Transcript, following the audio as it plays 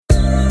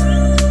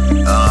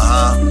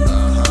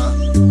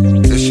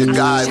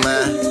guy,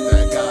 man.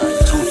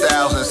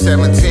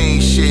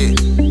 2017 shit.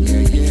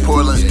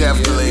 Portland's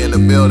definitely in the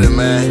building,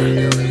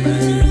 man.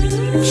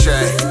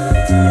 Check.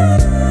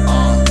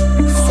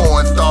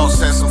 Foreign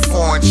thoughts and some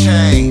foreign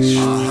change.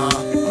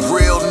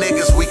 Real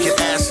niggas we can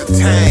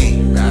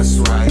ascertain. That's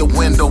right. The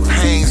window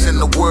panes in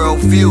the world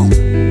view.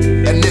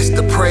 And it's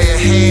the prayer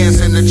hands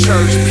in the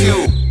church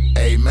pew.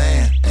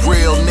 Amen.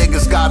 Real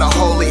niggas got a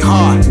holy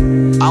heart.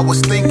 I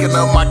was thinking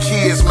of my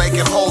kids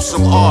making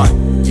wholesome art.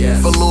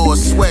 Velour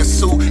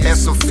sweatsuit and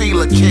some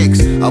feeler kicks.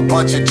 A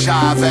bunch of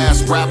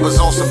jive-ass rappers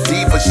on some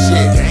diva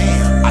shit.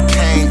 I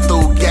came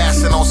through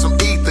gassing on some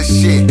ether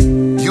shit.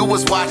 You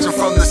was watching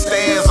from the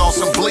stands on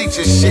some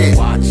bleacher shit.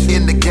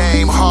 In the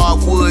game,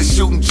 hardwood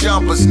shooting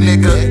jumpers,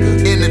 nigga.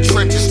 In the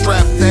trenches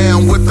strapped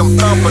down with them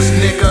thumpers,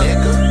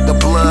 nigga. The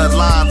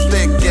bloodline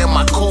thick and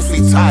my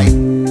kufi tight.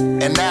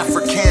 And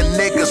African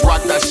niggas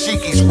rock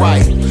dashikis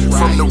right.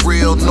 From the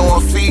real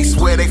northeast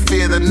where they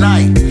fear the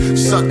night.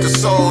 Suck the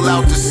soul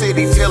out the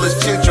city till it's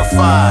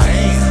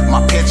gentrified.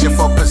 My penchant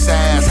for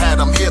pizzazz had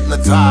them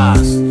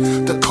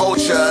hypnotized. The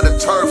culture of the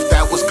turf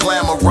that was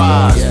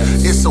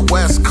glamorized. It's a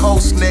West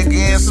Coast nigga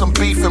and some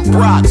beef and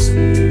brats.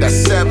 That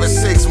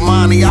 7-6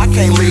 money, I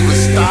can't leave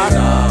it stock.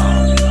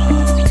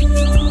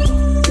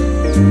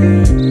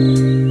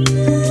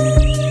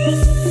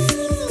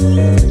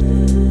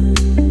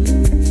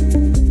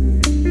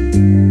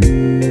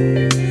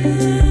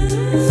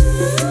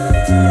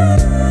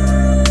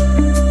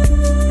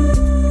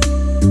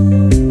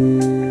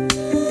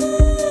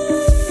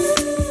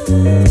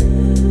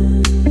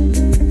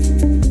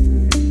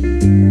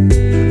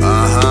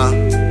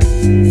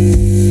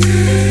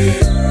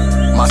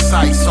 My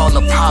sights on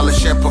the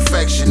polish and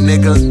perfection,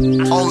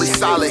 nigga. Only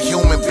solid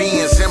human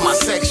beings in my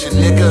section,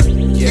 nigga.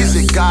 Is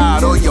it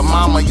God or your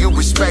mama you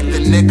respect the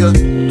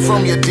nigga?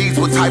 From your deeds,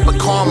 what type of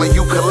karma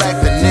you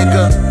collect, the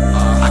nigga?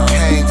 I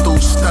came through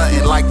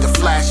stunting like the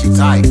flashy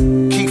type.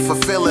 Keep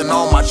fulfilling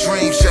all my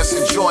dreams, just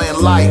enjoying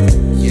life.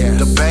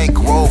 The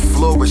bankroll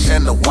flourish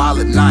and the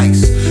wallet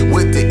nice.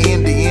 With the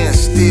Indian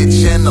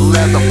stitch and the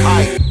leather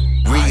pipe.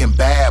 Reading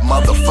bad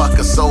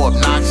motherfucker so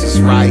obnoxious,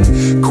 right?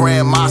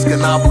 Grand Mosque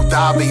in Abu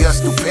Dhabi, a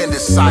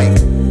stupendous sight.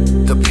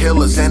 The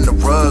pillars and the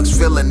rugs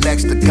filling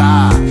next to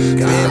God.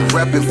 Been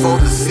reppin' for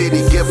the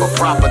city, give a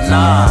proper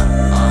nod.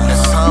 And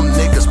some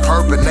niggas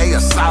perpin', they a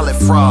solid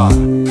fraud.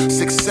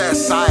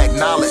 Success I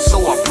acknowledge, so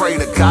I pray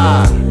to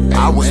God.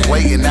 I was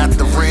waiting at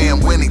the rim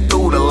when he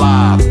threw the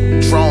lob.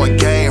 Drawing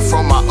game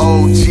from my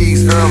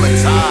OGs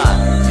early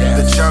time.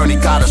 The journey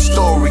got a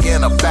story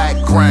and a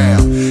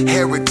background.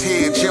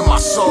 Heritage in my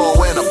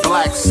soul and a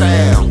black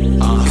sound.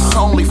 It's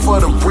only for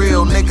the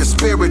real niggas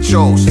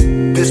spirituals.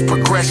 This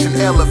progression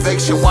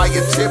elevation while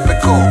you're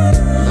typical.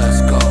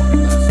 Let's go.